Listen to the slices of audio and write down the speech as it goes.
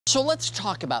So let's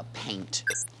talk about paint.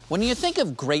 When you think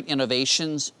of great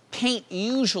innovations, paint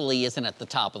usually isn't at the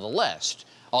top of the list.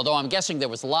 Although I'm guessing there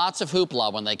was lots of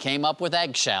hoopla when they came up with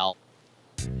eggshell.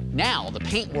 Now, the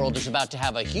paint world is about to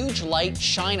have a huge light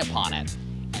shine upon it.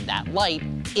 And that light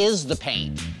is the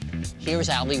paint. Here's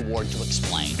Allie Ward to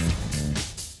explain.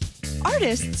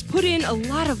 Artists put in a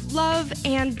lot of love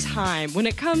and time when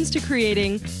it comes to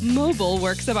creating mobile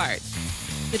works of art.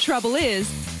 The trouble is,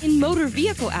 in motor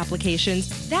vehicle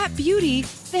applications, that beauty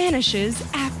vanishes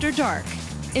after dark.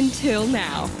 Until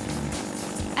now.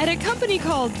 At a company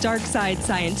called Darkside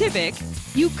Scientific,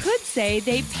 you could say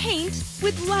they paint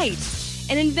with light,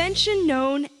 an invention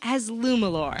known as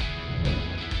LumiLor.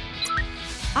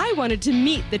 I wanted to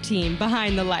meet the team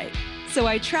behind the light, so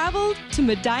I traveled to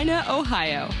Medina,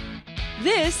 Ohio.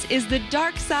 This is the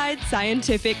Darkside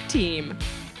Scientific team.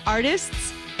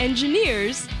 Artists,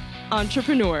 engineers,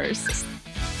 entrepreneurs.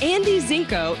 Andy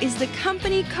Zinko is the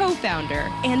company co-founder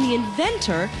and the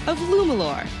inventor of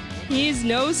LumiLor. He's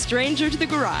no stranger to the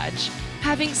garage,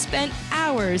 having spent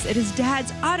hours at his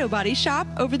dad's auto body shop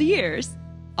over the years,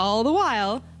 all the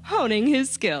while honing his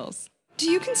skills.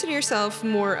 Do you consider yourself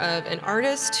more of an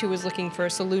artist who was looking for a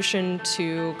solution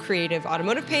to creative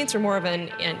automotive paints, or more of an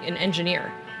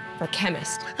engineer or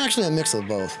chemist? Actually, a mix of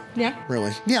both. Yeah?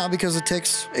 Really. Yeah, because it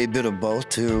takes a bit of both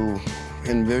to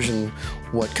envision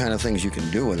what kind of things you can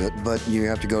do with it, but you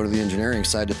have to go to the engineering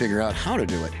side to figure out how to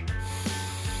do it.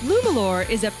 LumiLor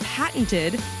is a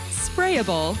patented,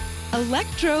 sprayable,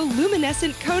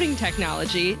 electroluminescent coating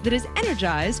technology that is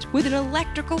energized with an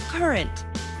electrical current.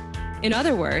 In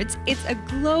other words, it's a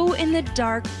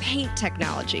glow-in-the-dark paint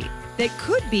technology that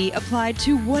could be applied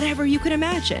to whatever you could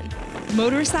imagine.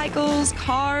 Motorcycles,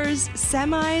 cars,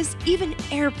 semis, even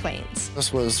airplanes.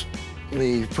 This was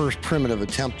the first primitive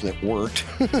attempt that worked.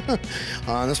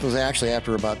 This was actually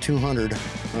after about 200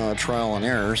 trial and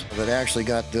errors that actually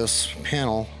got this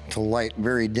panel to light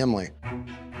very dimly.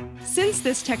 Since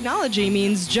this technology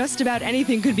means just about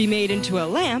anything could be made into a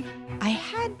lamp, I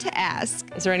had to ask.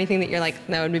 Is there anything that you're like,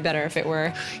 that would be better if it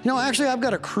were? You know, actually, I've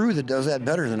got a crew that does that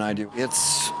better than I do.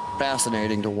 It's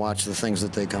fascinating to watch the things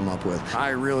that they come up with. I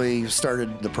really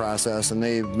started the process, and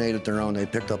they've made it their own. They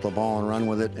picked up a ball and run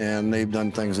with it, and they've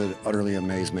done things that utterly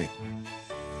amaze me.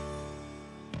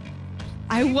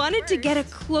 I wanted to get a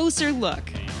closer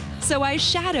look, so I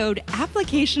shadowed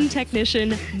application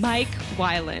technician Mike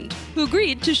Weiland, who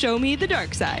agreed to show me the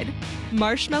dark side,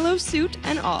 marshmallow suit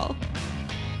and all.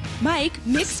 Mike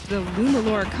mixed the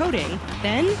LumiLor coating,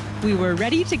 then we were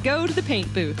ready to go to the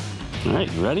paint booth. All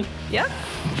right, you ready? Yep.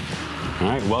 All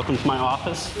right, welcome to my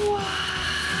office. Wow.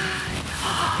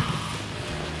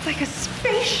 It's like a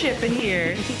spaceship in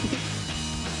here.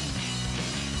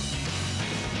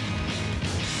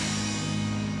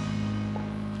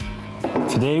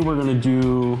 Today we're going to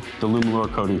do the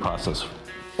LumiLor coating process.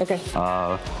 Okay.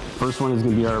 First one is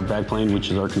going to be our backplane, which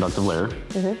is our conductive layer.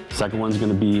 Second one's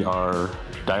going to be our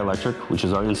dielectric, which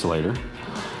is our insulator.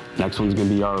 Next one's going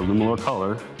to be our LumiLor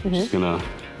color, which is going to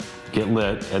get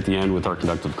lit at the end with our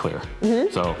conductive clear.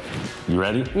 So, you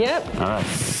ready? Yep. All right.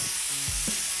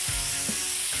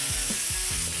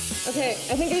 Okay,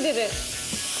 I think I did it.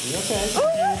 Okay.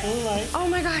 Oh, oh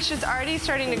my gosh, it's already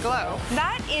starting to glow.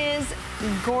 That is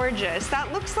gorgeous.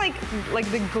 That looks like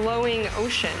the glowing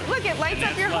ocean. Look, it lights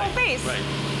up your whole face. Right.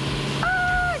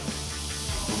 Ah! I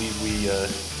believe we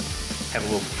have a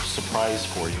little surprise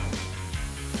for you.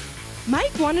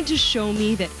 Mike wanted to show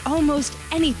me that almost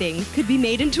anything could be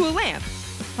made into a lamp.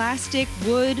 Plastic,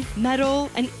 wood,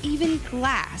 metal, and even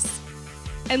glass.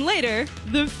 And later,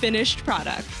 the finished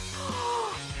product.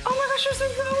 Oh my gosh, there's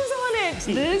some rose on it.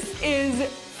 This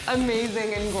is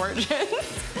amazing and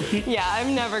gorgeous. Yeah,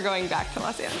 I'm never going back to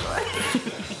Los Angeles.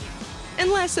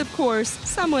 Unless, of course,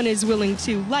 someone is willing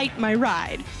to light my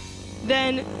ride.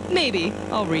 Then maybe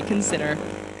I'll reconsider.